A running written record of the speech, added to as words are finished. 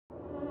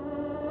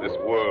This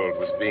world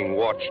was being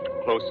watched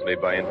closely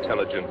by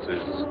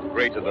intelligences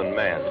greater than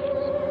man's.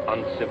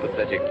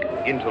 Unsympathetic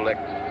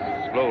intellects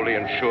slowly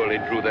and surely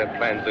drew their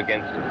plans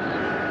against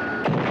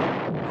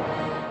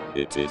us.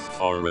 It is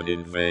Foreign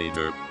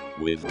Invader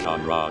with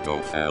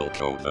Conrado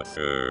Falco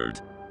III.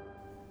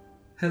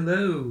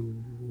 Hello,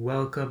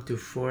 welcome to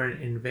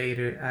Foreign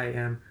Invader. I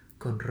am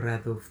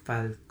Conrado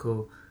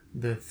Falco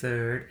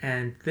III,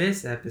 and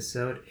this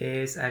episode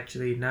is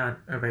actually not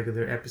a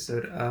regular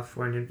episode of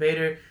Foreign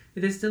Invader.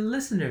 It is the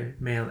listener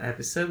mail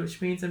episode,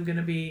 which means I'm going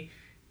to be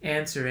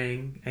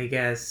answering, I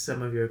guess,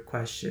 some of your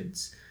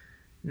questions.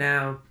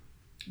 Now,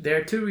 there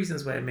are two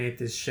reasons why I made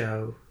this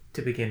show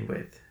to begin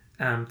with.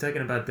 I'm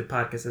talking about the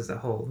podcast as a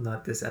whole,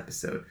 not this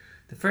episode.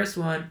 The first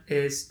one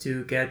is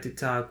to get to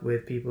talk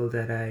with people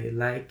that I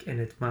like and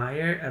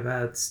admire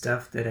about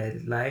stuff that I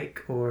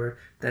like or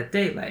that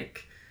they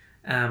like.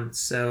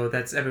 So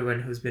that's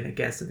everyone who's been a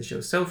guest on the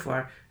show so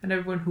far and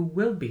everyone who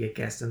will be a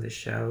guest on the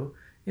show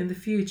in the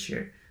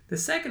future. The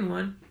second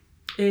one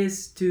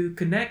is to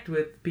connect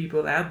with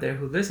people out there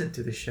who listen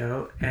to the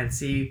show and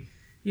see,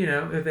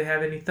 if they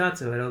have any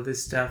thoughts about all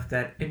this stuff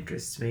that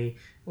interests me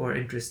or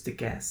interests the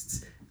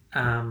guests.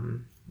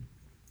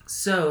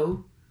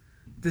 So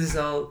this is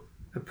all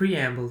a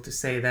preamble to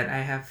say that I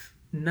have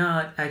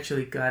not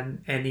actually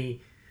gotten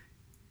any,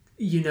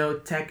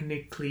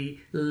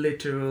 technically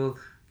literal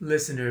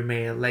listener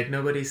mail. Like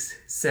nobody's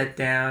sat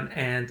down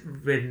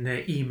and written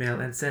an email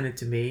and sent it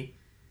to me,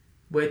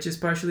 which is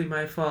partially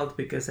my fault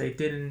because I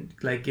didn't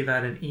give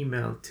out an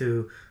email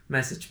to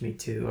message me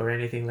to or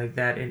anything like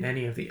that in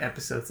any of the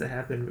episodes that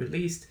have been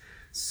released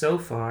so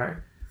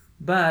far.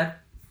 But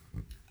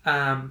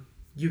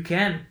you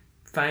can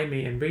find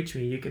me and reach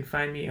me. You can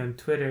find me on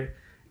Twitter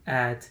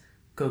at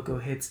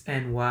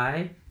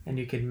CocoHitsNY, and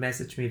you can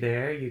message me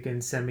there. You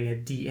can send me a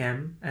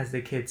DM, as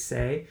the kids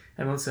say.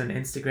 I'm also on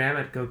Instagram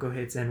at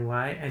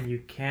CocoHitsNY, and you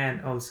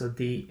can also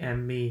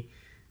DM me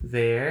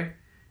there.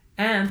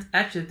 And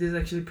actually, this is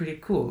actually pretty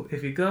cool.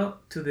 If you go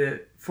to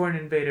the Foreign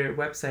Invader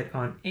website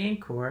on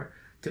Anchor,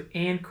 to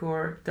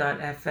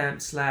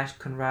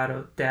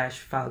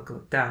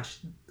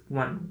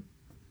anchor.fm/Conrado-Falco-1.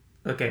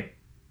 Okay,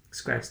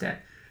 scratch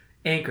that.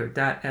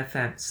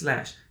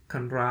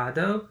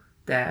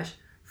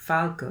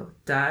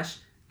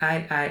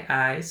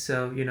 Anchor.fm/Conrado-Falco-III,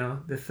 so,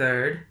 the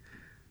third.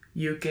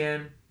 You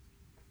can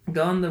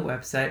go on the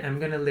website. I'm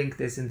going to link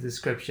this in the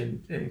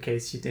description in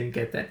case you didn't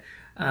get that.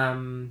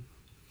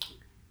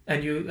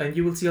 And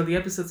you will see all the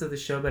episodes of the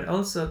show, but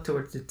also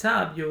towards the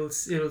top, it'll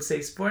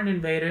say Foreign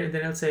Invader, and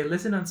then it'll say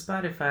listen on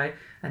Spotify,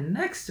 and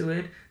next to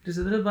it, there's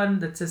a little button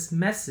that says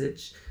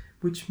message,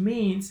 which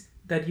means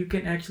that you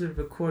can actually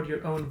record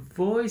your own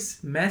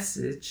voice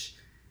message,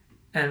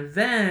 and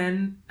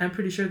then I'm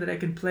pretty sure that I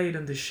can play it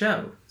on the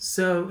show.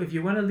 So if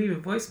you want to leave a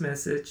voice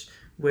message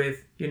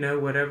with,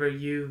 whatever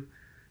you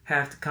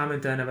have to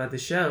comment on about the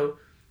show,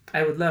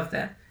 I would love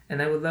that.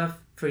 And I would love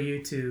for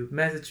you to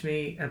message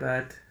me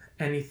about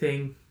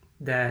anything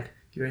that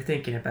you're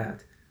thinking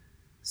about.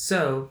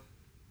 So,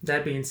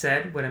 that being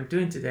said, what I'm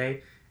doing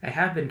today, I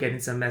have been getting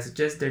some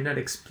messages. They're not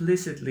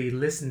explicitly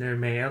listener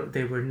mail.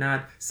 They were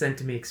not sent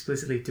to me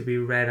explicitly to be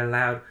read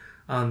aloud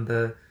on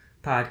the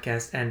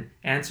podcast and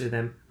answer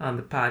them on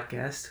the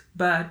podcast.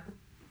 But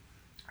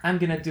I'm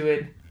going to do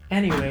it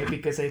anyway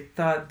because I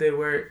thought they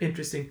were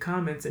interesting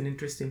comments and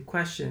interesting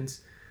questions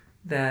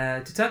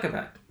to talk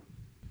about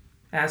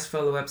as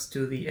follow-ups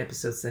to the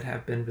episodes that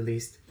have been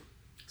released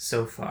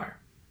so far.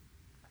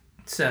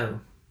 So,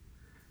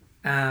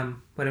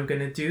 what I'm going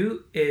to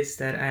do is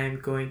that I'm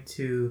going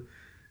to...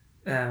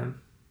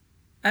 I'm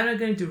not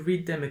going to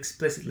read them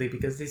explicitly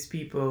because these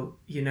people,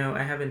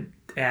 I haven't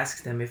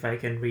asked them if I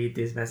can read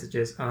these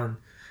messages on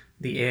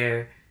the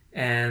air.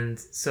 And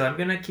so I'm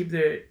going to keep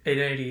their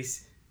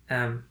identities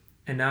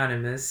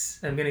anonymous.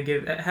 I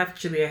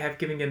have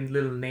given them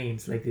little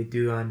names like they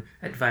do on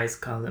advice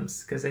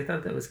columns because I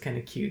thought that was kind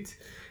of cute.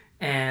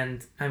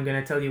 And I'm going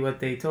to tell you what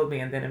they told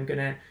me, and then I'm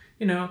going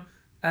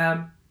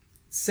to,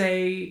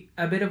 say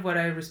a bit of what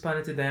I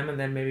responded to them and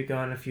then maybe go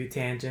on a few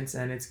tangents,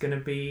 and it's going to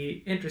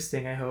be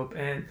interesting, I hope,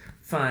 and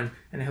fun.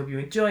 And I hope you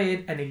enjoy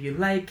it. And if you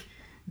like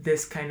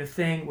this kind of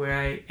thing where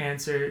I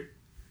answer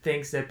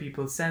things that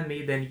people send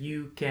me, then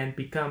you can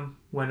become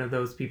one of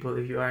those people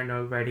if you aren't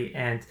already,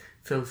 and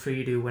feel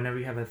free to, whenever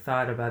you have a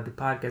thought about the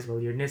podcast while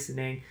you're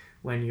listening,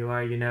 when you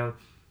are,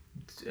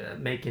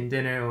 making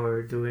dinner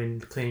or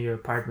cleaning your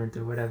apartment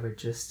or whatever,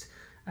 just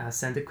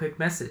send a quick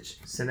message.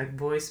 Send a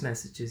voice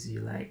messages you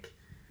like.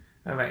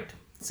 All right,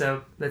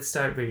 so let's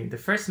start reading. The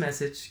first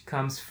message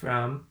comes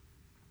from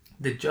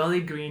the Jolly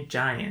Green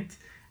Giant.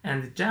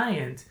 And the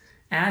Giant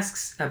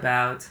asks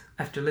about,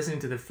 after listening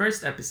to the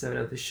first episode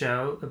of the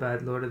show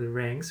about Lord of the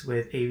Rings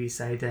with A.B.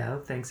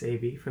 Seidel, thanks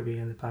A.B. for being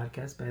on the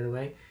podcast, by the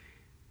way,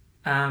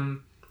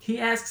 he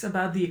asks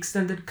about the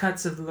extended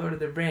cuts of the Lord of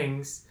the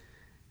Rings.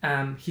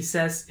 He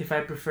says if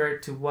I prefer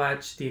to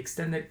watch the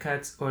extended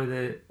cuts or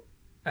the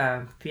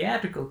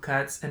theatrical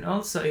cuts, and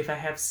also if I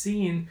have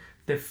seen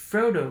the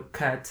Frodo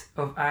cut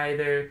of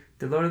either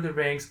the Lord of the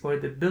Rings or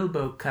the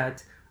Bilbo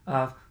cut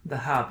of The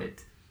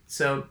Hobbit.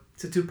 So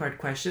it's a two-part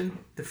question.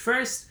 The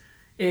first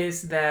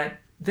is that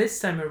this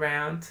time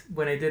around,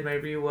 when I did my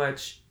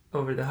rewatch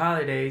over the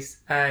holidays,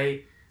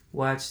 I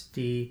watched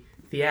the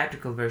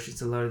theatrical versions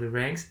of Lord of the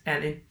Rings,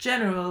 and in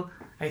general,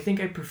 I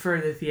think I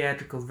prefer the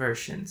theatrical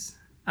versions.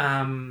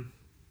 The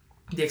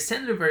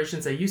extended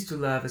versions I used to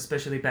love,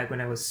 especially back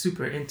when I was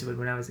super into it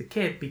when I was a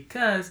kid,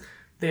 because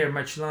they are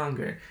much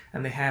longer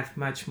and they have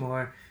much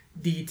more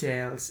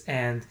details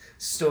and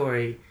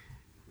story.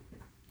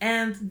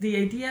 And the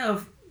idea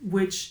of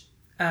which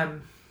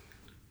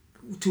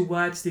to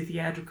watch the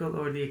theatrical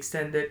or the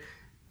extended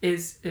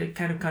is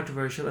kind of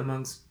controversial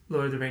amongst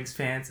Lord of the Rings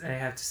fans, I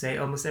have to say.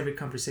 Almost every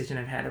conversation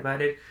I've had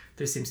about it,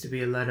 there seems to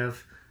be a lot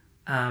of,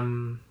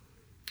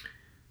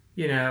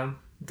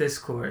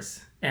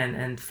 discourse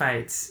and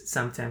fights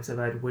sometimes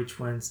about which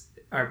ones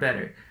are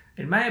better.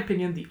 In my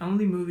opinion, the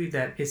only movie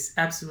that is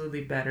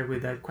absolutely better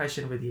without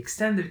question with the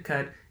extended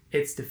cut,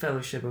 it's The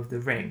Fellowship of the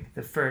Ring,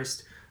 the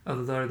first of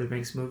the Lord of the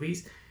Rings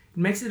movies. It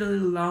makes it a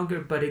little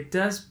longer, but it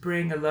does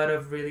bring a lot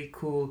of really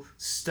cool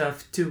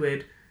stuff to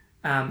it.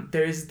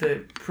 There is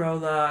the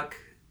prologue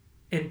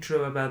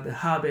intro about the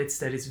hobbits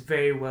that is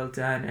very well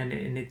done,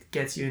 and it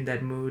gets you in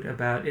that mood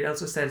about... It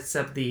also sets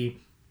up the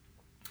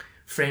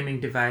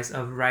framing device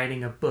of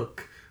writing a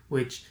book,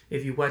 which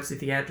if you watch the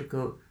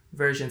theatrical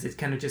versions, it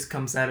kind of just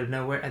comes out of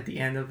nowhere at the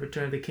end of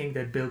Return of the King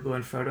that Bilbo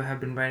and Frodo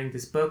have been writing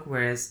this book,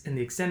 whereas in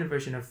the extended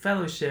version of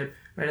Fellowship,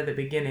 right at the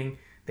beginning,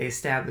 they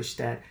establish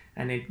that,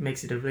 and it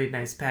makes it a really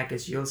nice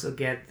package. You also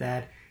get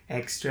that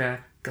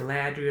extra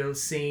Galadriel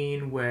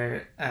scene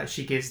where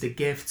she gives the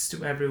gifts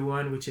to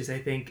everyone, which is, I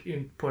think,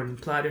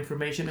 important plot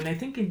information. And I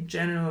think in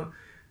general,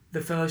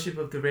 The Fellowship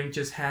of the Ring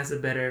just has a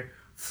better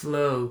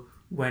flow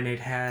when it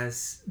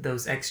has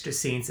those extra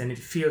scenes, and it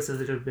feels a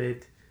little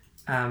bit...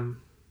 who am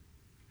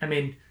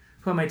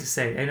I to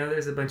say? I know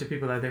there's a bunch of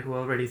people out there who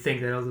already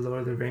think that all the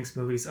Lord of the Rings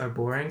movies are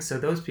boring, so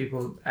those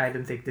people, I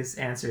don't think this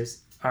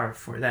answers are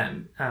for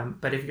them.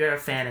 But if you're a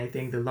fan, I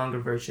think the longer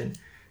version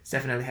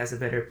definitely has a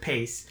better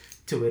pace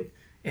to it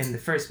in the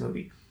first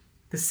movie.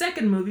 The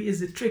second movie is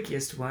the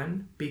trickiest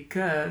one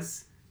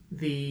because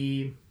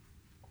the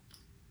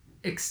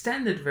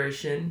extended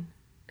version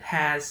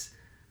has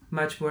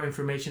much more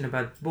information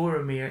about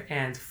Boromir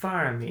and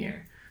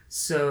Faramir.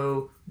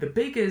 So the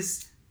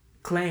biggest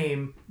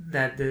claim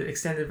that the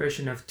extended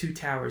version of Two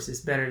Towers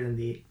is better than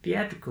the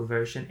theatrical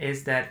version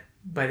is that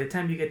by the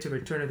time you get to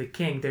Return of the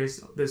King,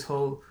 there's this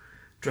whole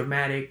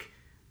dramatic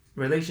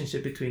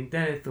relationship between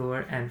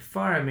Denethor and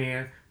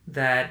Faramir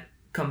that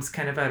comes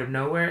kind of out of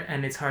nowhere,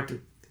 and it's hard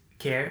to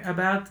care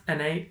about, and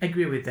I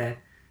agree with that.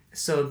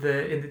 So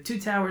in the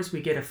Two Towers,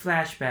 we get a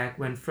flashback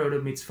when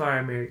Frodo meets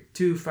Faramir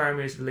to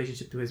Faramir's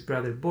relationship to his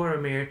brother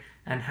Boromir,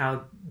 and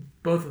how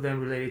both of them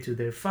related to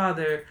their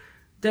father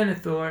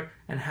Denethor,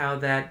 and how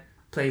that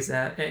plays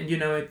out, and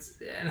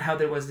and how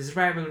there was this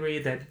rivalry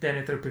that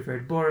Denethor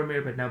preferred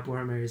Boromir, but now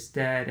Boromir is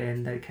dead,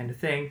 and that kind of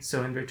thing.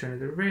 So in Return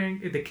of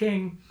the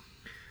King,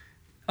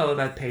 all of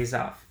that pays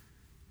off.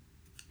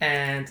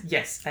 And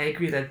yes, I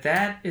agree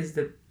that is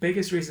the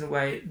biggest reason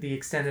why the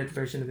extended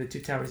version of the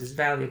Two Towers is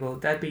valuable.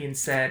 That being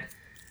said,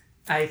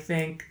 I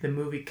think the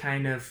movie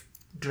kind of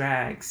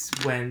drags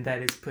when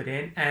that is put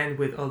in, and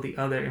with all the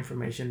other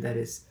information that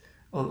is,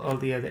 all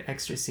the other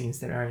extra scenes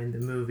that are in the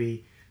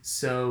movie.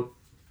 So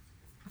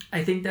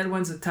I think that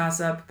one's a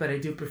toss-up, but I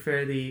do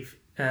prefer the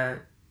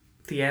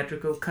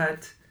theatrical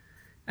cut.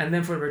 And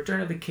then for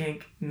Return of the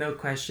King, no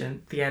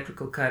question,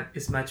 theatrical cut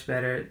is much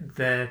better.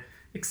 The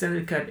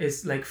extended cut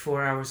is like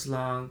 4 hours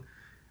long.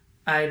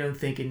 I don't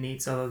think it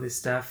needs all of this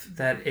stuff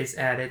that is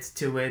added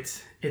to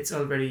it. It's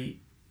already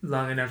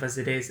long enough as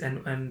it is,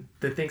 and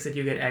the things that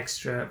you get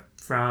extra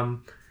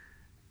from,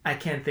 I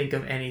can't think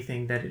of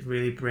anything that it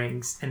really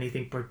brings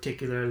anything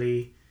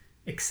particularly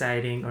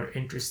exciting or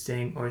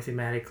interesting or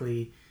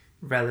thematically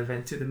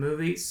relevant to the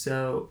movie.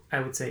 So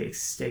I would say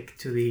stick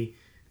to the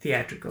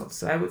theatrical.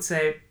 So I would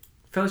say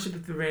Fellowship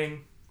of the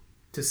Ring,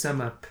 to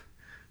sum up,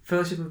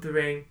 Fellowship of the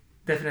Ring,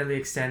 definitely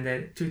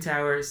extended. Two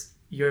Towers,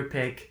 your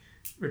pick.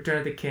 Return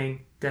of the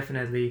King,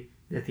 definitely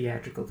the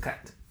theatrical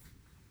cut.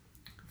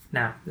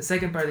 Now, the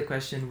second part of the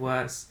question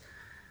was,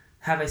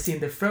 have I seen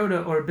the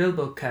Frodo or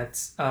Bilbo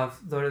cuts of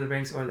Lord of the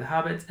Rings or The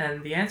Hobbit?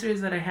 And the answer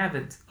is that I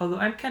haven't, although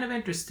I'm kind of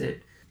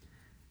interested.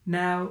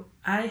 Now,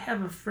 I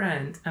have a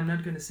friend, I'm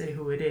not going to say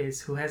who it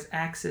is, who has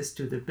access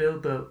to the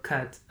Bilbo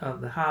cut of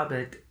The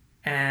Hobbit,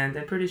 and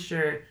I'm pretty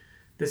sure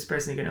this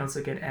person can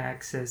also get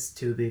access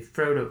to the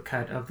Frodo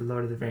cut of The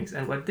Lord of the Rings.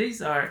 And what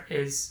these are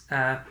is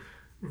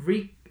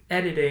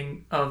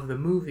re-editing of the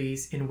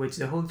movies in which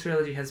the whole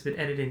trilogy has been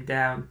edited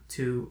down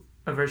to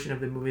a version of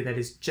the movie that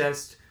is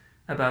just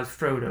about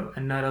Frodo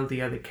and not all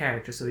the other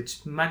characters. So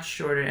it's much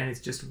shorter, and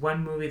it's just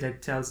one movie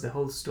that tells the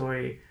whole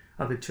story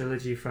of the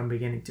trilogy from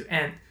beginning to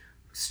end,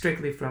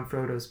 strictly from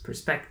Frodo's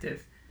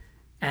perspective.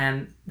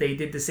 And they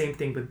did the same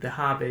thing with The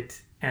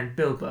Hobbit and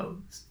Bilbo.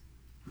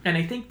 And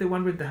I think the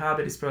one with The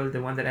Hobbit is probably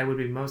the one that I would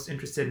be most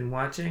interested in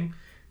watching,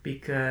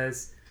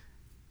 because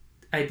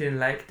I didn't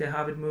like the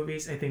Hobbit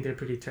movies. I think they're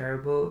pretty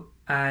terrible.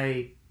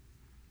 I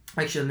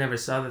Actually, never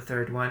saw the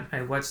third one.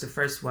 I watched the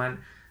first one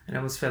and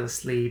almost fell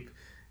asleep.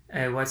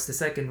 I watched the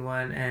second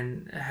one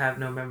and have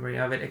no memory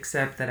of it,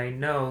 except that I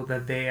know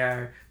that they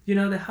are...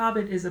 The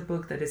Hobbit is a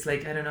book that is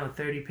like, I don't know,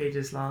 30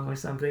 pages long or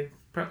something.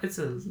 It's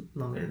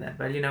longer than that,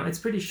 but it's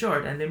pretty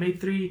short. And they made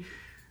 2.5,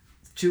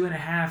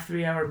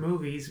 3-hour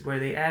movies where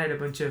they added a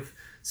bunch of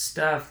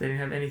stuff that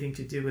didn't have anything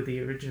to do with the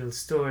original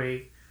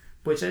story,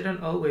 which I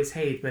don't always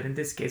hate, but in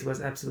this case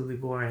was absolutely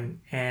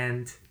boring.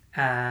 And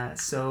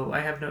so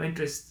I have no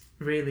interest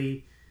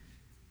really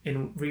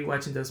in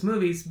rewatching those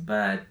movies,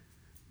 but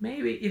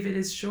maybe if it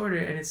is shorter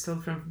and it's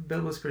told from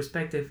Bilbo's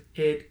perspective,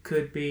 it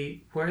could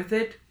be worth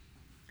it.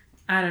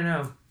 I don't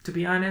know. To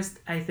be honest,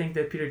 I think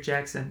that Peter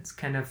Jackson's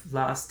kind of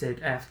lost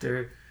it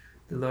after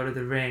The Lord of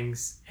the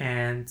Rings,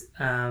 and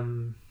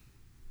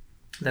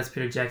that's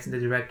Peter Jackson, the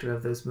director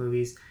of those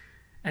movies.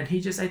 And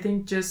I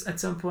think just at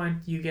some point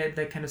you get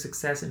that kind of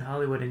success in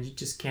Hollywood and you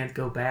just can't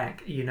go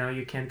back. You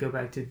can't go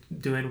back to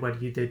doing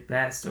what you did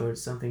best, or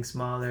something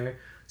smaller,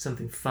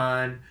 something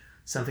fun,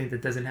 something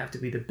that doesn't have to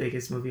be the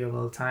biggest movie of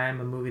all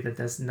time, a movie that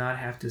does not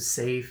have to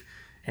save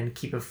and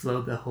keep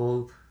afloat the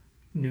whole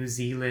New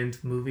Zealand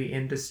movie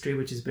industry,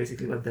 which is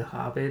basically what The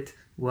Hobbit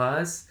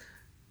was.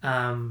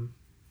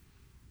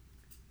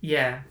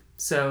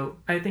 So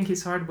I think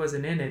his heart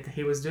wasn't in it.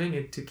 He was doing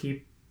it to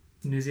keep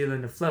New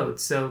Zealand afloat.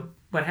 So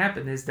what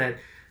happened is that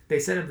they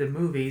set up the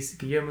movies.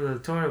 Guillermo del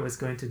Toro was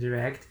going to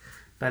direct,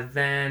 but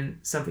then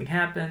something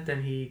happened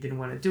and he didn't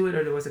want to do it,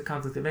 or there was a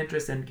conflict of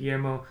interest and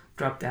Guillermo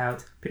dropped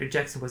out. Peter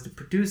Jackson was the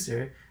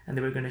producer, and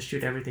they were going to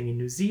shoot everything in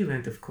New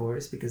Zealand, of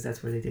course, because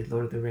that's where they did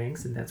Lord of the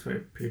Rings, and that's where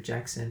Peter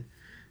Jackson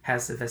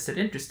has a vested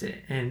interest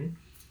in.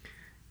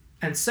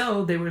 And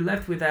so they were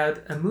left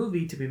without a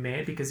movie to be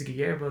made because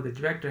Guillermo, the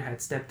director,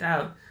 had stepped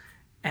out,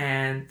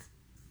 and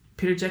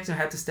Peter Jackson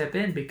had to step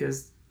in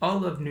because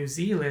all of New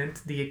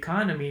Zealand, the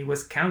economy,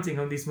 was counting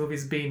on these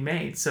movies being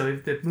made. So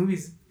if the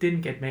movies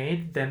didn't get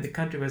made, then the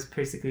country was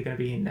basically going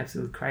to be in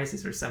absolute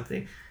crisis or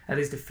something. At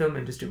least the film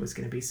industry was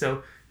going to be.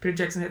 So Peter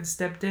Jackson had to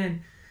step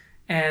in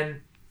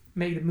and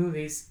make the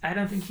movies. I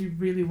don't think he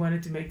really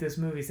wanted to make those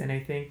movies, and I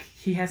think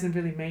he hasn't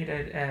really made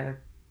a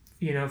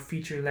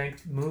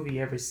feature-length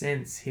movie ever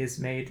since. He's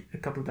made a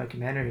couple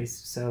documentaries.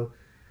 So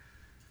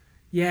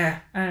yeah,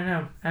 I don't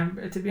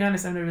know. To be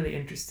honest, I'm not really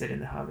interested in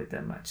The Hobbit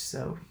that much.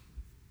 So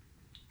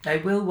I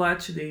will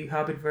watch the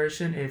Hobbit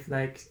version if,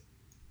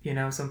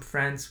 some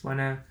friends want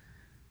to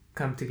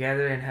come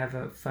together and have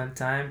a fun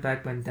time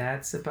back when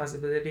that's a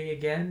possibility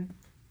again.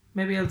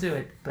 Maybe I'll do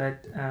it,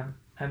 but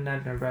I'm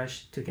not in a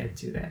rush to get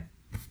to that.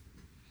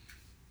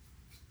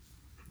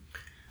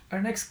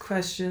 Our next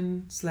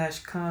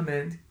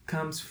question/comment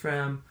comes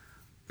from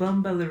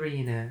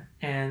Bumballerina,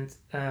 and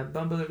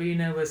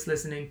Bumballerina was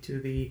listening to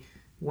the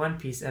One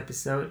Piece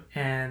episode,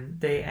 and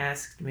they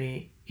asked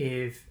me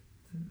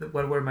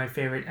what were my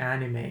favorite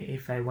anime,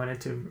 if I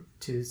wanted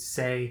to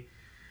say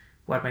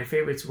what my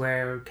favorites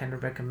were or kind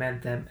of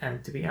recommend them.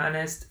 And to be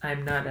honest,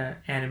 I'm not an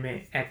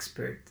anime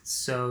expert,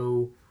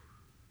 so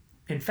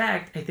in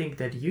fact I think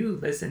that you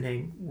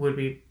listening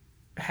would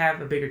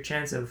have a bigger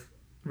chance of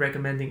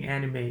recommending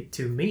anime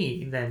to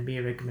me than me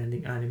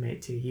recommending anime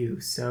to you.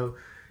 So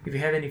if you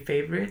have any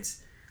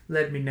favorites,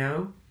 let me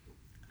know.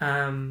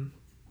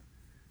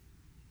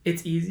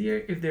 It's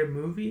easier if they're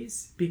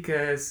movies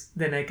because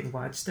then I can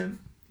watch them.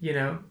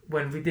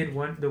 When we did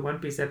the One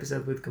Piece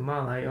episode with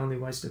Kamal, I only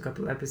watched a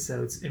couple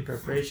episodes in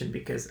preparation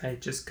because I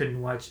just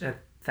couldn't watch a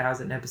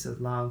 1,000 episode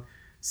long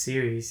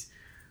series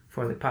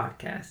for the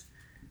podcast.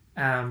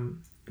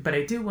 But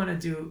I do want to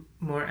do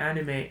more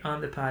anime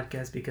on the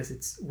podcast because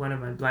it's one of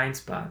my blind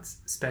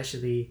spots,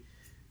 especially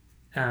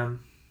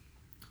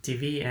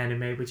TV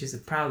anime, which is a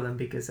problem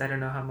because I don't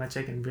know how much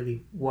I can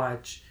really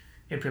watch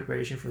in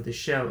preparation for the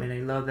show. And I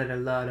love that a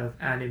lot of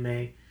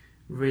anime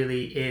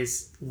really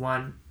is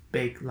one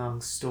big long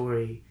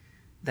story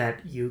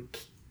that you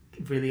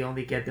really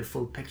only get the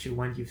full picture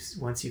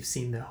once you've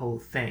seen the whole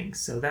thing.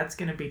 So that's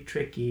going to be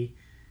tricky.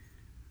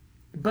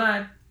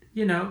 But,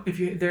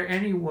 if there are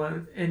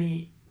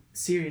any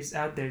series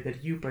out there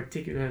that you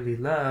particularly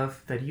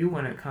love that you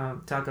want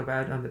to talk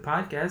about on the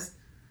podcast,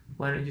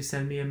 why don't you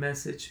send me a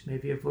message,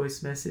 maybe a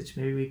voice message.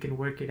 Maybe we can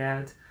work it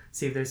out,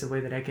 see if there's a way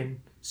that I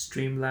can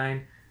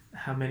streamline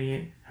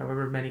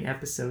however many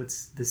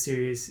episodes the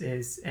series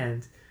is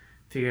and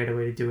figure out a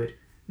way to do it.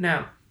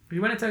 Now, if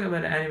you want to talk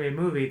about an anime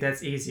movie,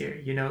 that's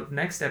easier.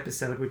 Next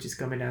episode, which is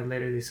coming out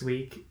later this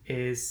week,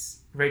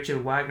 is Rachel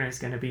Wagner is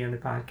going to be on the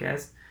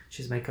podcast.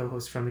 She's my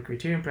co-host from the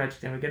Criterion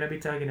Project, and we're going to be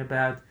talking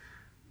about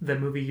the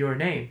movie Your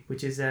Name,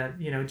 which is a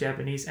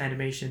Japanese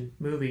animation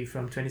movie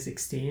from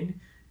 2016.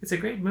 It's a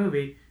great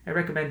movie. I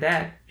recommend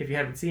that if you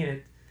haven't seen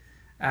it.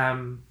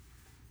 And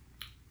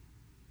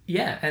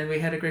we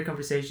had a great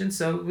conversation,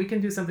 so we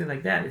can do something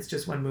like that. It's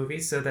just one movie,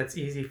 so that's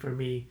easy for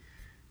me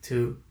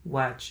to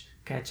watch,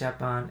 catch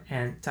up on,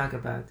 and talk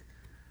about.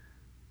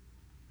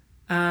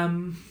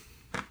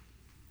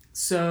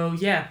 So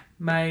yeah,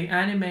 my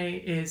anime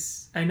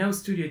is, I know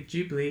Studio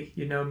Ghibli,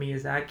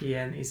 Miyazaki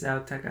and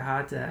Isao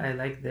Takahata. I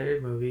like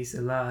their movies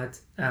a lot.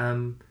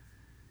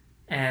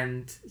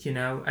 And, you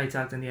know, I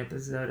talked in the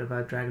episode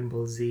about Dragon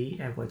Ball Z.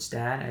 I watched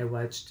that. I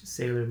watched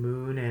Sailor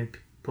Moon and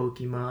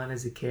Pokemon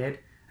as a kid.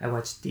 I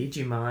watched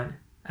Digimon.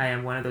 I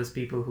am one of those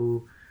people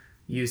who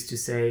used to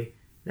say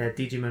that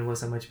Digimon was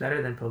so much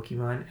better than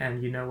Pokemon.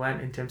 And you know what?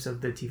 In terms of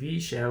the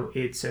TV show,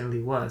 it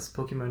certainly was.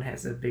 Pokemon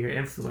has a bigger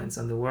influence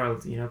on the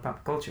world, you know,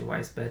 pop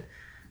culture-wise. But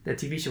the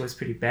TV show was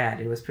pretty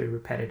bad. It was pretty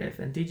repetitive.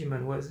 And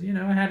Digimon was, you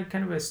know, it had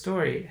kind of a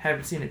story. I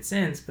haven't seen it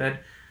since, but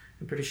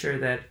I'm pretty sure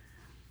that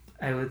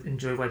I would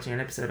enjoy watching an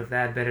episode of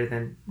that better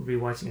than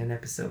rewatching an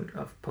episode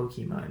of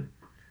Pokemon.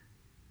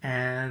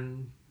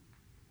 And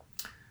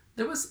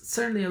there was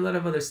certainly a lot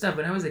of other stuff.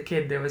 When I was a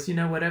kid, there was, you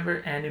know, whatever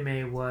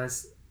anime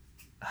was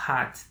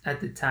hot at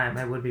the time,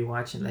 I would be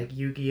watching. Like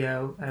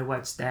Yu-Gi-Oh! I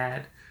watched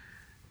that.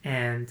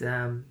 And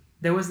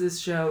there was this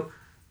show,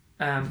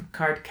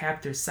 Card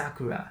Captor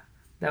Sakura.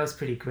 That was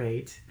pretty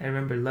great. I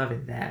remember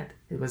loving that.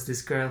 It was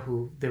this girl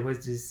who, there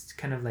was this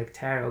kind of like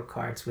tarot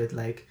cards with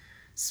like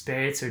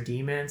spirits or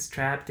demons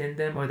trapped in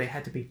them, or they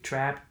had to be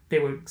trapped. They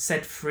were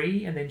set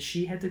free and then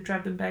she had to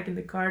trap them back in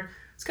the card.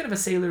 It's kind of a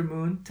Sailor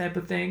Moon type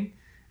of thing.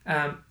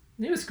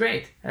 It was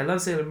great. I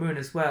love Sailor Moon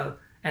as well.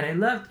 And I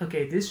loved,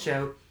 this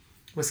show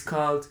was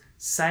called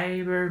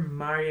Cyber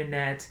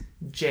Marionette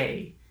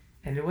J.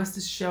 And it was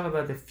this show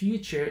about the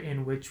future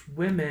in which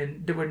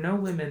there were no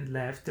women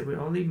left, there were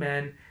only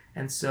men.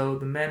 And so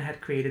the men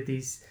had created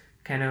these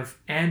kind of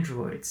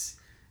androids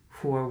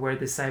who were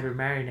the cyber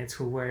marionettes,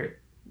 who were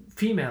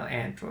female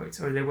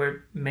androids, or they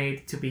were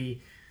made to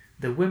be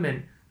the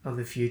women of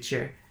the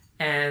future.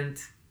 And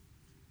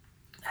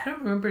I don't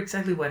remember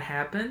exactly what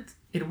happened.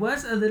 It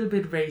was a little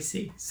bit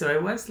racy. So I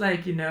was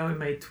like, you know, in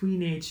my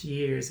teenage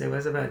years, I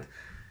was about,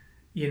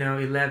 you know,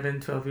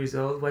 11, 12 years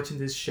old, watching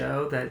this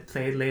show that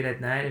played late at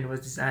night, and it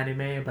was this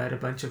anime about a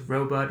bunch of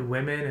robot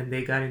women, and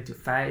they got into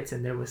fights,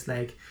 and there was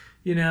like,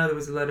 you know, there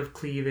was a lot of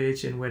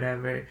cleavage and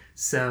whatever.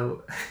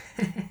 So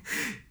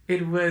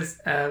it was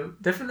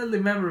definitely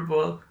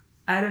memorable.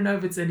 I don't know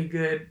if it's any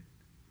good.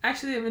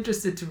 Actually, I'm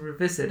interested to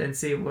revisit and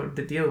see what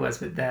the deal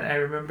was with that. I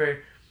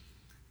remember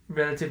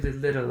relatively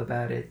little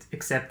about it,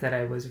 except that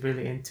I was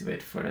really into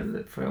it for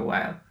a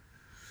while.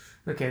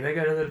 Okay, that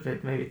got a little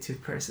bit maybe too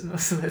personal,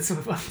 so let's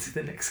move on to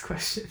the next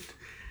question.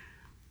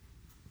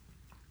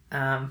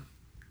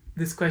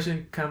 This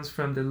question comes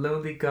from the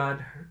Lonely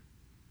God.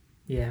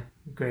 Yeah,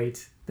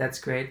 great. That's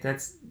great.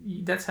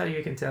 That's how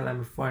you can tell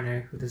I'm a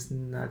foreigner who does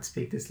not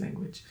speak this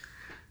language.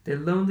 The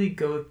Lonely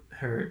Goat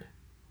Herd.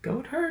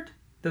 Goat Herd?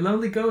 The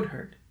Lonely Goat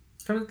Herd.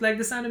 From like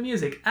The Sound of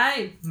Music.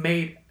 I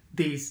made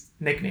these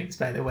nicknames,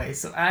 by the way,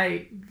 so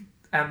I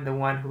am the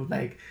one who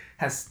like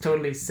has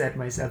totally set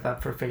myself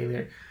up for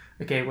failure.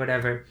 Okay,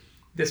 whatever.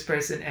 This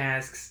person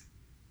asks,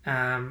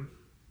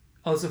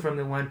 also from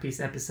the One Piece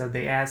episode,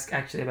 they ask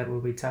actually about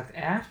what we talked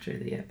after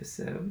the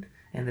episode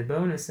in the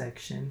bonus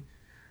section.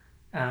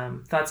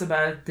 Thoughts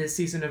about this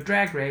season of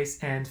Drag Race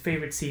and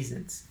favorite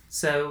seasons.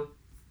 So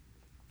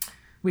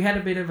we had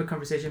a bit of a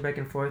conversation back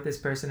and forth, this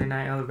person and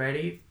I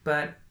already,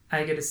 but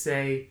I gotta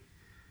say,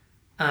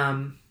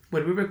 when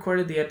we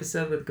recorded the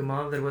episode with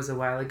Gamal, that was a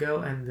while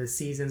ago, and the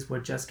seasons were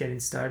just getting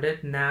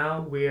started.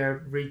 Now we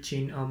are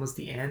reaching almost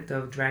the end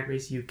of Drag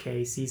Race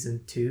UK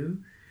Season 2,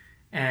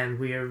 and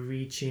we are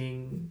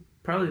reaching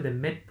probably the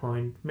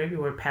midpoint, maybe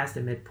we're past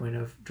the midpoint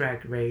of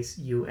Drag Race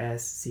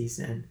US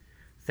Season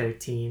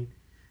 13.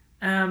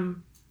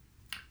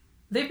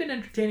 They've been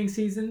entertaining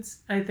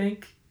seasons, I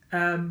think.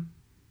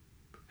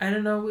 I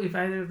don't know if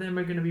either of them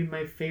are going to be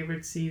my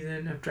favorite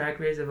season of Drag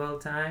Race of all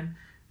time.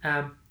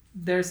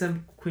 There are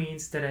some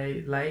queens that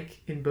I like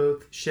in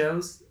both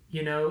shows.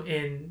 You know,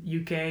 in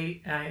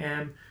UK, I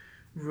am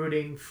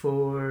rooting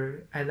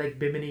for... I like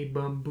Bimini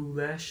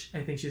Bombulash.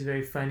 I think she's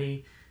very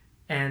funny.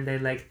 And I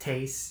like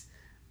Tace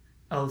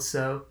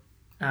also.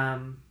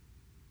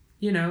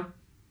 You know,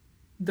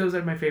 those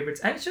are my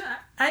favorites. Actually,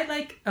 I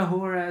like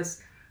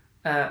Ahora's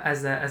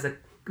as a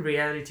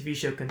reality TV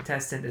show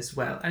contestant as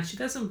well, and she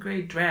does some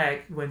great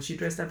drag. When she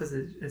dressed up as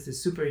a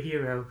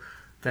superhero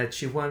that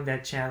she won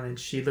that challenge,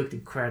 she looked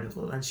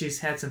incredible, and she's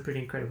had some pretty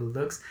incredible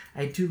looks.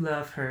 I do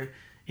love her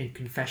in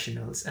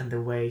Confessionals and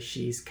the way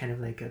she's kind of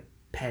like a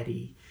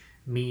petty,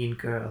 mean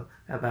girl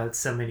about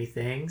so many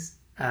things.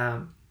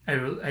 I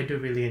do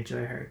really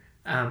enjoy her.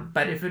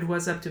 But if it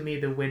was up to me,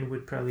 the win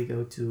would probably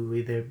go to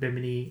either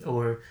Bimini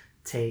or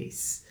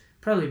Tace.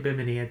 Probably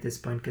Bimini at this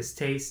point, because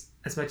Tace,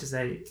 as much as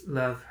I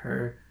love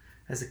her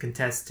as a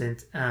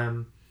contestant,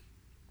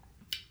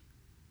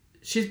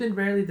 she's been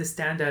rarely the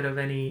standout of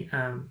any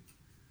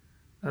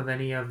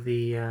of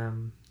the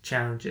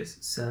challenges,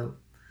 so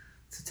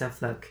it's a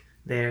tough luck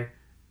there.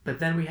 But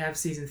then we have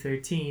season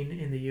 13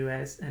 in the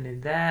US, and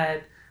in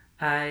that,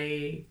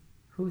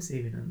 who's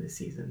even on this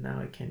season? Now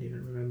I can't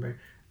even remember.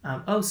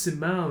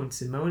 Simone.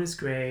 Simone is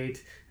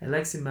great. I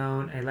like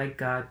Simone. I like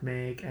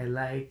Gottmik. I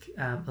like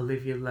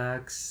Olivia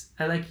Lux.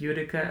 I like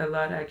Utica a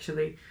lot,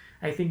 actually.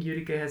 I think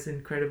Utica has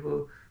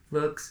incredible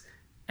looks.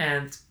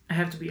 And I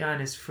have to be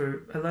honest,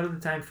 for a lot of the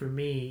time for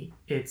me,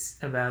 it's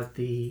about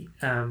the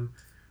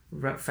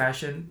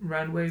fashion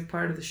runway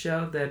part of the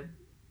show that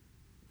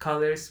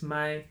colors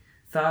my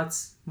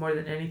thoughts more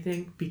than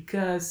anything,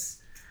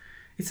 because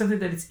it's something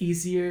that it's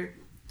easier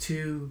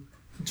to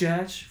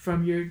judge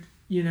from your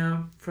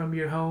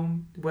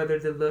home, whether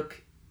the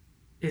look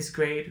is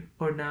great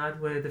or not,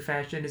 whether the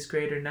fashion is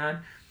great or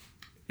not.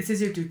 It's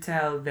easier to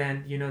tell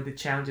than, the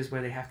challenges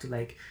where they have to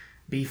like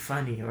be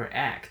funny or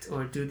act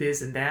or do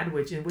this and that,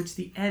 in which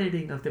the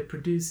editing of the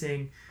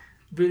producing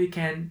really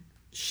can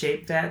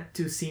shape that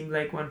to seem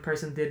like one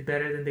person did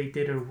better than they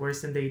did or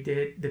worse than they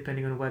did,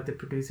 depending on what the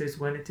producers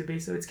want it to be.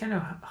 So it's kind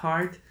of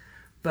hard,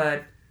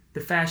 but the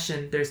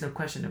fashion, there's no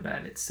question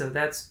about it. So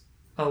that's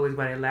always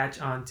what I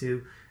latch on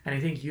to. And I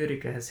think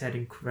Utica has had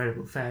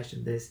incredible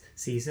fashion this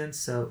season,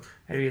 so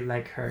I really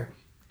like her.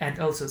 And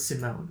also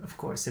Simone, of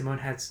course. Simone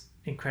has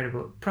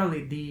incredible,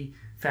 probably the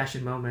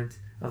fashion moment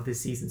of this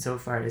season so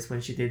far is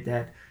when she did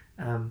that.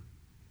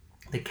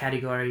 The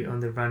category on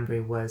the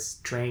runway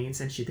was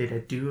trains, and she did a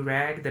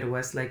do-rag that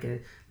was like a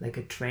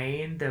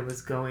train that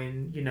was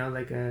going,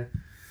 like a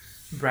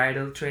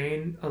bridal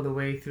train all the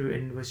way through,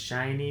 and it was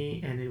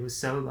shiny and it was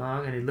so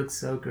long and it looked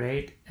so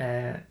great.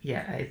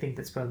 I think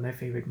that's probably my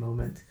favorite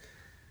moment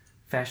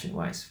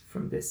fashion-wise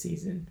from this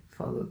season,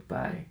 followed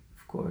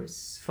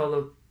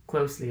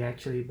closely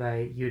actually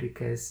by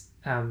Utica's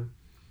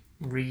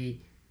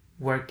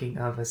reworking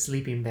of a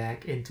sleeping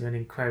bag into an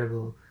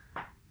incredible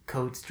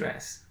coat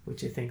dress,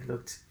 which I think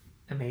looked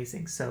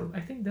amazing. So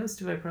I think those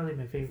two are probably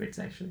my favorites,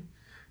 actually,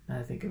 now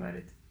I think about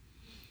it.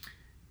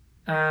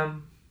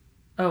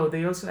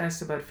 They also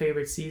asked about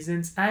favorite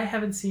seasons. I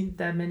haven't seen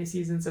that many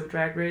seasons of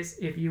Drag Race.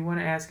 If you want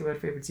to ask about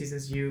favorite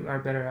seasons, you are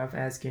better off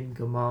asking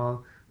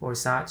Gamal or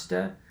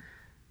Sajda.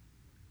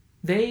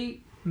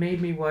 They made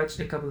me watch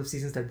a couple of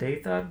seasons that they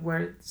thought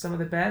were some of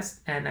the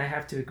best, and I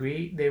have to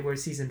agree. They were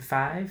season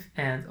 5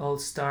 and All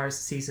Stars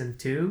season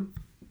 2,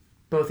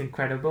 both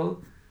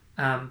incredible.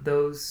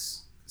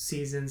 Those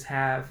seasons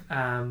have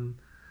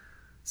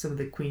some of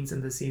the queens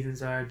in the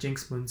seasons are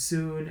Jinx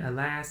Monsoon,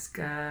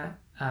 Alaska,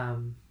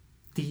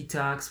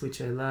 Detox,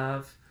 which I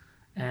love,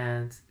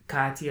 and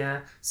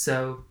Katya.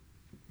 So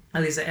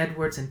Aliza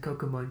Edwards and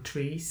Coco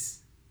Montrese,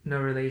 no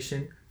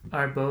relation,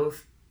 are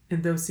both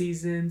in those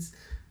seasons.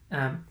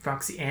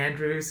 Roxy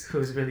Andrews,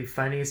 who's really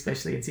funny,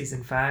 especially in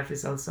season 5,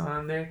 is also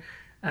on there.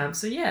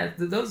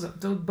 Those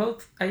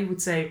both, I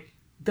would say,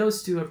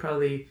 those two are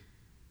probably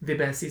the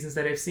best seasons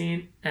that I've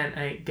seen, and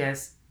I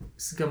guess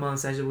Gamal and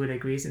Sajda would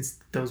agree, since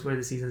those were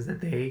the seasons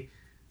that they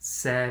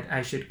said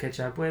I should catch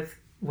up with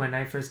when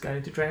I first got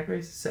into Drag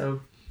Race.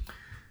 So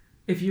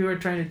if you are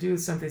trying to do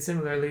something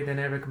similarly, then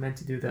I recommend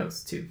to do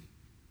those two.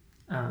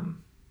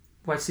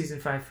 Watch season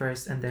 5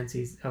 first and then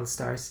see All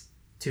Stars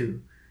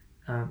 2.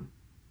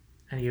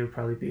 And you'll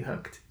probably be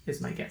hooked,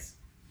 is my guess.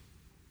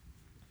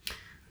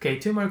 Okay,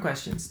 2 more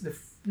questions. The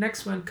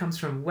next one comes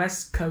from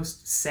West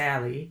Coast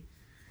Sally,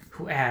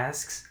 who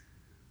asks,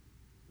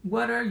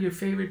 what are your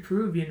favorite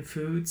Peruvian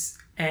foods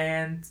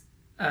and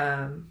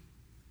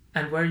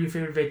what are your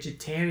favorite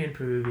vegetarian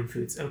Peruvian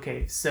foods?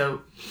 Okay,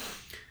 so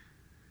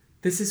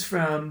this is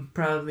from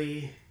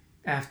probably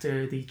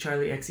after the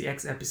Charlie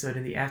XCX episode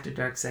in the After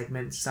Dark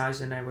segment.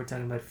 Sajda and I were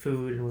talking about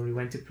food and when we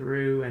went to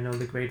Peru and all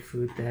the great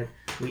food that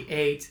we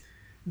ate.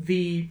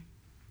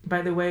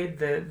 By the way,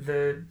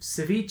 the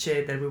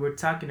ceviche that we were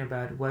talking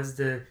about was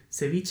the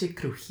ceviche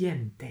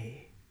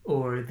crujiente,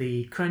 or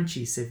the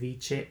crunchy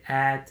ceviche,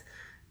 at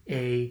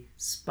a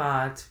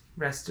spot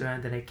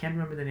restaurant that I can't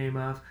remember the name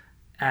of,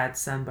 at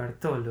San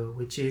Bartolo,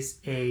 which is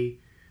a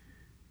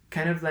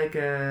kind of like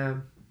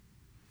a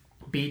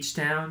beach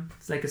town.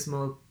 It's like a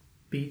small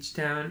beach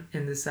town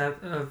in the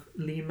south of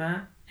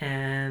Lima,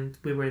 and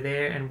we were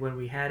there, and when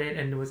we had it,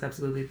 and it was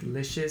absolutely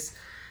delicious.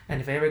 And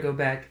if I ever go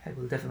back, I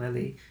will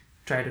definitely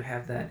try to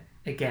have that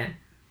again.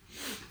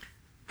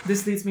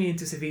 This leads me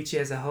into ceviche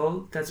as a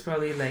whole. That's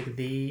probably like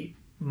the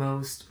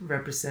most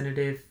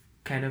representative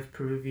kind of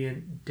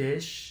Peruvian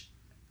dish.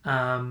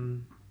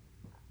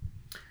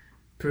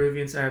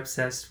 Peruvians are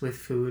obsessed with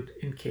food,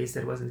 in case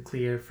that wasn't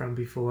clear from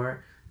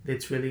before.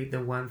 It's really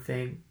the one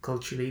thing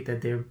culturally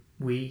that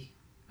we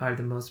are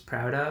the most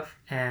proud of.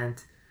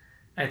 And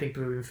I think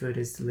Peruvian food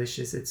is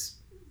delicious. It's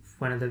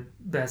one of the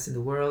best in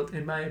the world,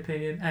 in my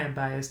opinion. I am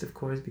biased, of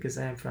course, because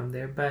I am from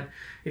there. But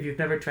if you've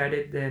never tried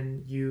it,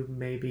 then you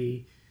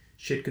maybe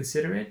should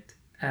consider it,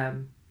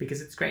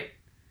 because it's great.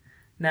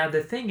 Now,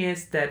 the thing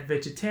is that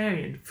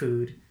vegetarian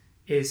food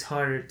is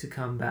harder to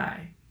come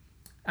by.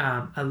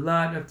 A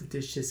lot of the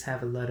dishes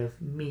have a lot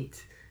of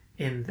meat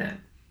in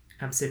them.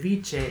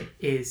 Ceviche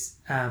is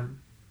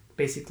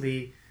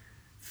basically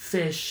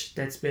fish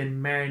that's been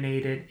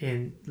marinated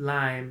in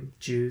lime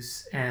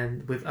juice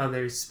and with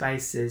other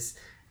spices,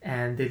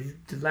 and the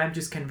lime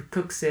juice kind of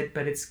cooks it,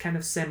 but it's kind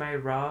of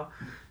semi-raw,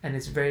 and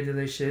it's very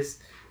delicious.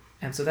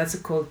 And so that's a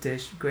cold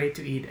dish, great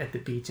to eat at the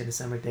beach in a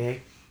summer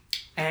day.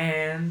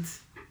 And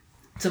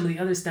some of the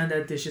other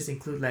standout dishes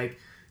include like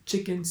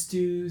chicken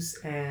stews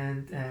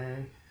and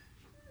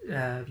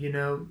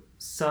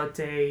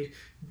sauteed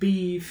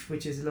beef,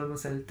 which is lomo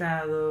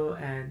saltado,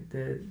 and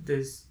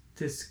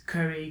this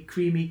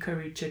creamy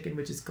curry chicken,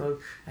 which is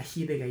called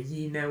ají de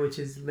gallina, which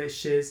is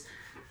delicious.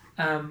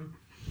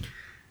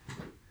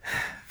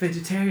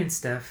 Vegetarian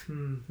stuff.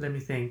 Let me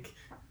think.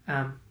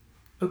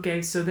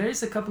 Okay, so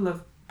there's a couple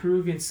of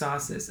Peruvian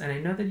sauces, and I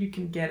know that you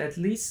can get at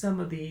least some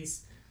of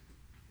these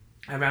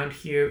around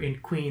here in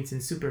Queens in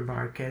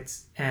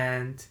supermarkets.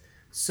 And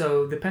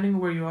so depending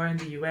on where you are in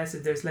the US,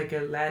 if there's like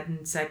a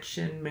Latin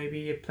section,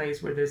 maybe a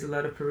place where there's a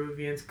lot of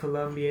Peruvians,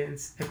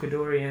 Colombians,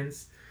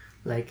 Ecuadorians,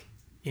 like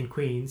in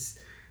Queens,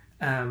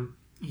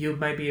 you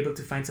might be able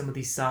to find some of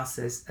these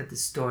sauces at the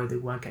store, the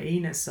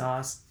huancaína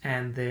sauce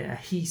and the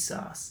ají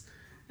sauce.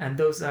 And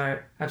those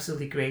are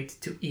absolutely great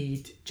to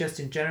eat. Just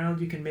in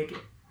general, you can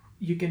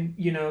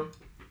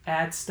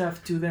add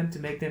stuff to them to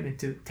make them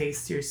into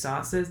tastier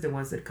sauces, the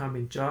ones that come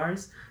in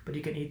jars, but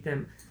you can eat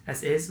them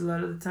as is a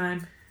lot of the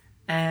time.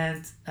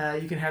 And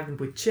you can have them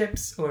with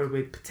chips or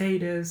with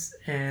potatoes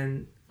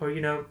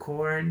or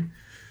corn.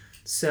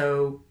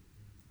 So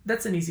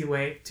that's an easy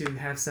way to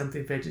have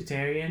something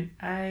vegetarian.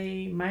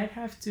 I might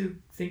have to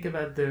think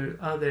about the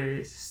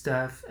other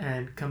stuff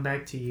and come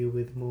back to you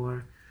with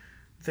more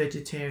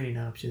vegetarian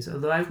options.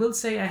 Although I will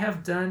say I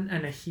have done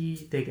an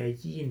ají de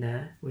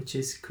gallina, which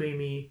is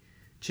creamy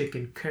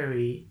chicken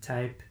curry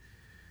type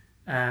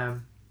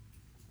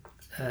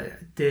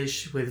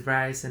dish with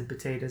rice and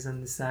potatoes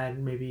on the side,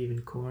 and maybe even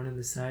corn on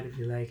the side if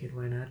you like it.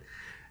 Why not?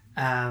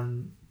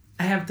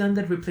 I have done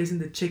that, replacing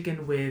the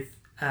chicken with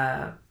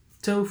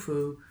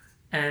tofu,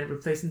 and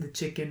replacing the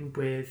chicken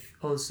with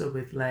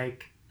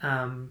like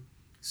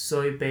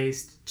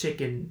soy-based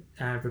chicken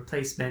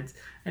replacement,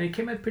 and it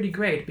came out pretty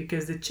great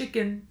because the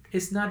chicken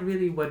is not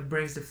really what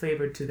brings the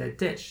flavor to that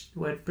dish.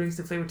 What brings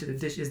the flavor to the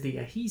dish is the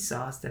ají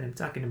sauce that I'm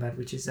talking about,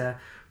 which is a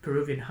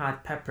Peruvian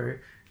hot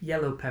pepper,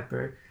 yellow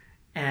pepper,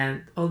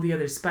 and all the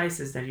other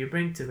spices that you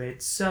bring to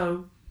it.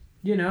 So,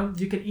 you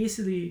can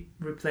easily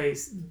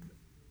replace,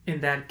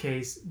 in that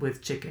case,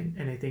 with chicken,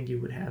 and I think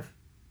you would have.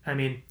 I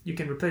mean, you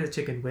can replace the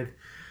chicken with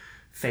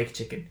fake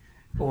chicken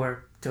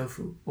or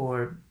tofu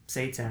or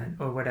seitan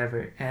or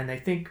whatever, and I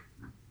think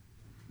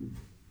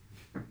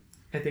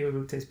it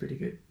will taste pretty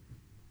good.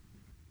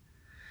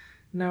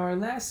 Now our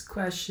last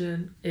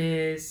question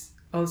is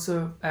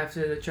also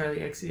after the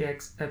Charlie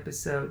XCX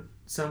episode.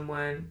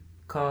 Someone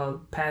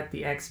called Pat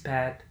the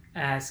Expat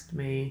asked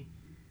me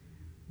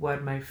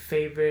what my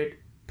favorite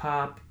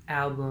pop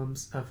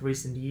albums of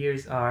recent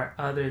years are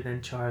other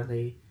than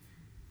Charlie.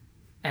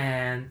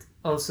 And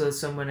also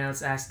someone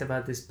else asked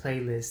about this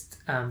playlist,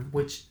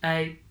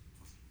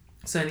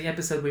 so in the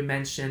episode we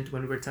mentioned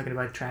when we were talking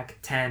about track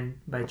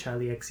 10 by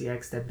Charlie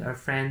XCX that our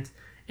friend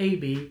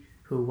AB,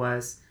 who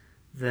was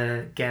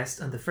the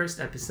guest on the first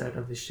episode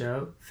of the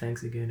show,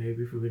 thanks again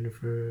AB for being a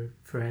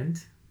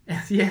friend,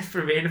 yeah,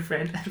 for being a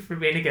friend, for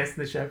being a guest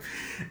on the show,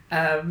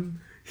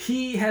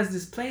 he has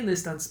this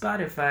playlist on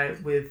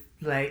Spotify with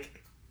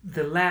like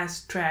the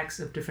last tracks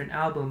of different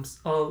albums,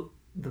 all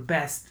the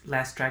best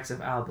last tracks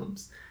of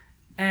albums.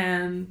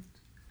 And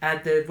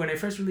when I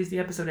first released the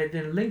episode, I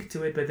didn't link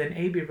to it, but then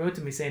AB wrote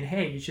to me saying,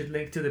 hey, you should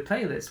link to the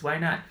playlist. Why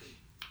not?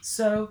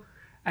 So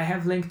I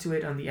have linked to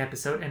it on the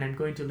episode, and I'm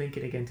going to link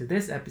it again to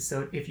this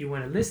episode if you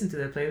want to listen to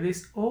the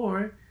playlist,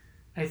 or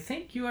I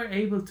think you are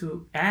able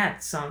to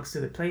add songs to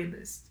the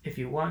playlist if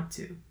you want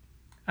to.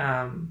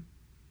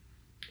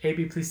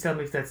 AB, please tell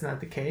me if that's not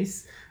the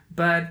case.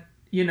 But,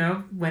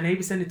 when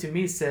AB sent it to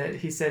me, he said,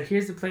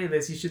 here's the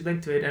playlist, you should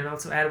link to it and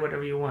also add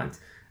whatever you want.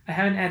 I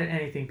haven't added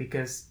anything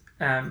because,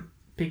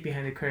 peek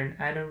behind the curtain,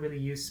 I don't really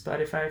use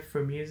Spotify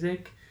for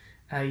music.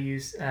 I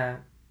use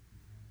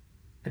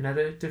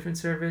another different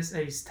service. I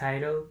use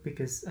Tidal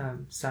because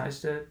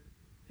Sajda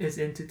is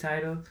into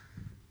Tidal.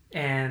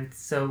 And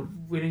so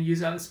we don't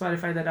use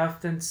Spotify that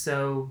often,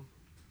 so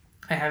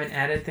I haven't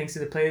added things to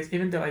the playlist,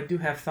 even though I do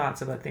have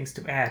thoughts about things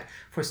to add.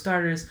 For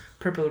starters,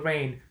 Purple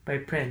Rain by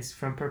Prince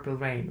from Purple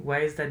Rain.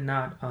 Why is that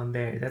not on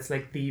there? That's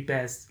like the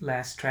best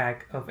last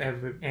track of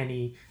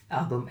any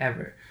album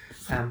ever.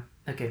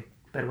 Okay,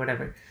 but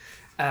whatever.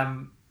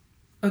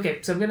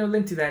 Okay, so I'm going to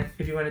link to that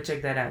if you want to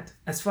check that out.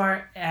 As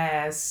far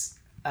as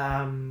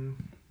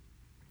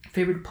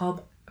favorite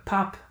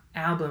pop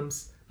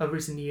albums of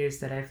recent years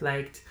that I've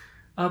liked,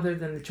 other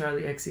than the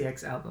Charlie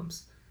XCX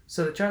albums.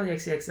 So the Charlie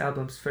XCX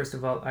albums, first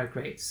of all, are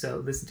great, so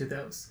listen to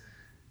those.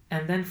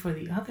 And then for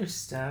the other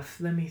stuff,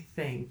 let me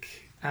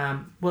think.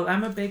 Well,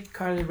 I'm a big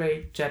Carly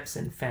Rae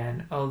Jepsen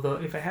fan, although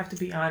if I have to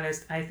be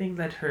honest, I think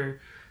that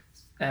her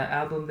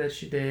album that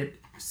she did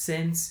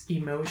since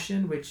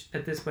Emotion, which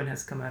at this point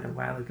has come out a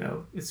while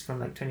ago, it's from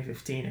like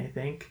 2015, I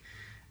think,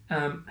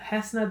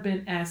 has not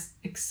been as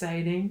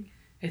exciting.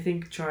 I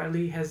think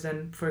Charlie has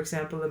done, for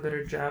example, a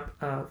better job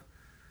of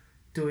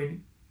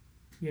doing,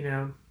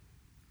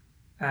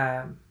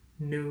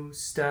 new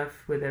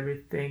stuff with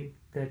everything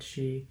that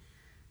she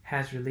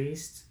has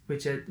released,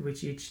 which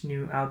each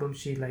new album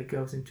she like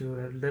goes into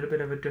a little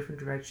bit of a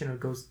different direction or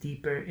goes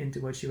deeper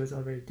into what she was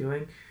already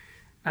doing.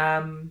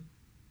 I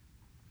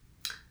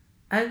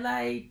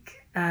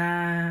like,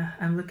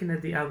 I'm looking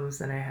at the albums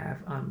that I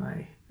have on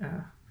my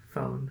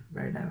phone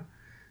right now.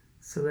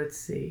 So let's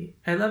see.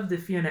 I love the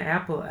Fiona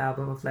Apple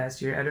album of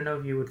last year. I don't know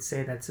if you would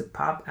say that's a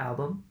pop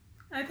album.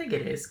 I think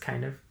it is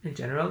kind of in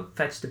general.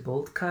 Fetch the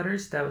Bolt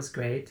Cutters, that was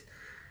great.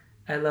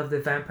 I love the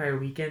Vampire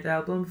Weekend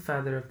album,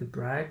 Father of the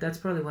Bride. That's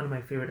probably one of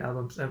my favorite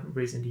albums of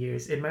recent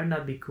years. It might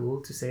not be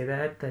cool to say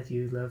that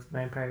you love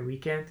Vampire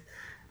Weekend,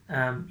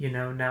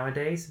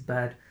 nowadays,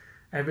 but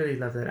I really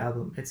love that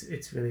album.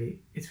 It's really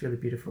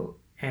beautiful.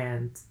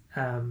 And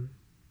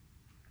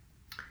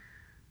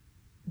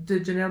the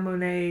Janelle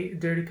Monáe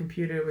Dirty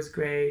Computer was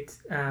great.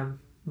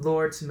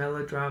 Lord's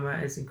Melodrama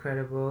is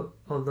incredible,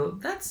 although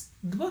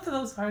both of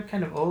those are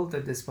kind of old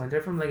at this point.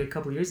 They're from like a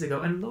couple years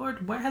ago. And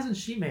Lorde, why hasn't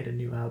she made a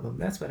new album?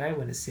 That's what I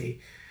want to see.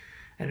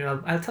 And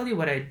I'll tell you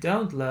what I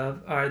don't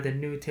love are the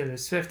new Taylor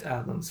Swift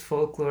albums,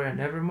 Folklore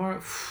and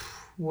Evermore.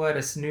 What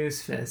a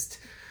snooze fest.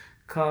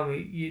 Call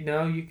me,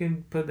 you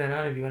can put that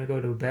on if you want to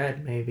go to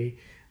bed, maybe.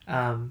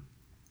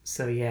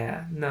 So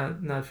yeah,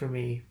 not for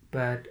me.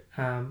 But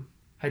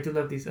I do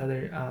love these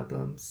other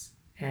albums.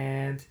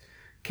 And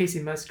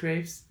Casey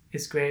Musgraves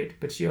is great,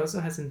 but she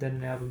also hasn't done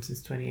an album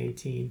since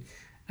 2018.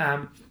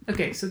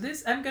 Okay, so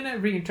I'm gonna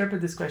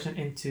reinterpret this question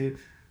into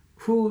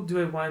who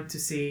do I want to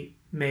see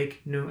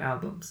make new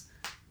albums?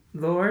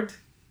 Lorde,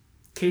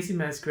 Casey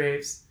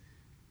Musgraves,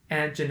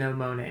 and Janelle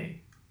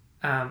Monáe.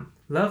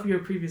 Love your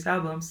previous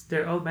albums.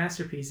 They're all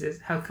masterpieces.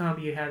 How come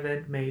you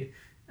haven't made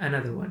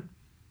another one?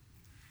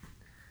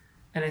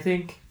 And I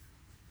think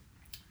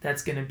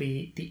that's going to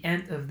be the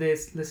end of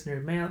this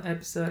listener mail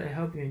episode. I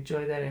hope you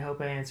enjoyed that. I hope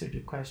I answered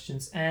your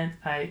questions. And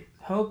I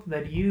hope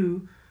that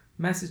you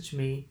message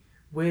me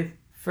with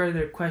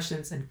further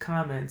questions and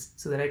comments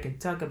so that I can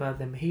talk about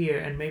them here.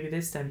 And maybe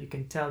this time you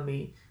can tell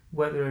me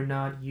whether or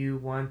not you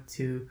want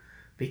to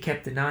be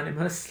kept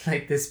anonymous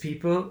like these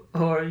people,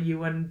 or you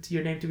want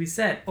your name to be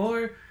said.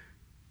 Or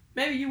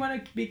maybe you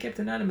want to be kept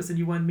anonymous and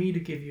you want me to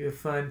give you a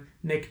fun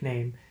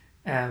nickname.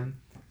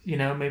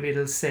 Maybe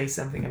it'll say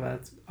something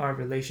about our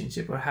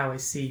relationship or how I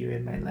see you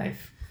in my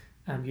life.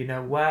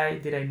 Why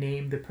did I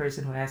name the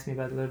person who asked me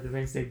about Lord of the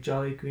Rings the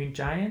Jolly Green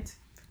Giant?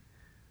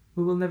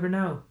 We will never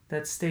know.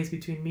 That stays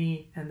between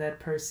me and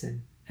that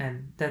person.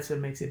 And that's what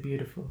makes it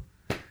beautiful.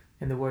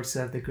 In the words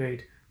of the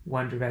great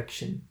One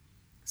Direction.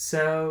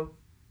 So,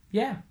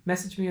 yeah,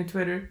 message me on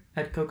Twitter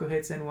at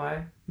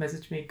CocoHitsNY.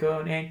 Message me, go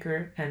on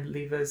Anchor and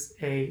leave us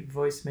a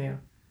voicemail.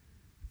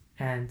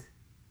 And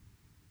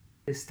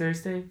this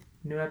Thursday,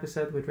 new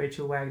episode with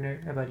Rachel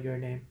Wagner about your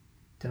name.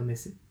 Don't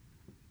miss it.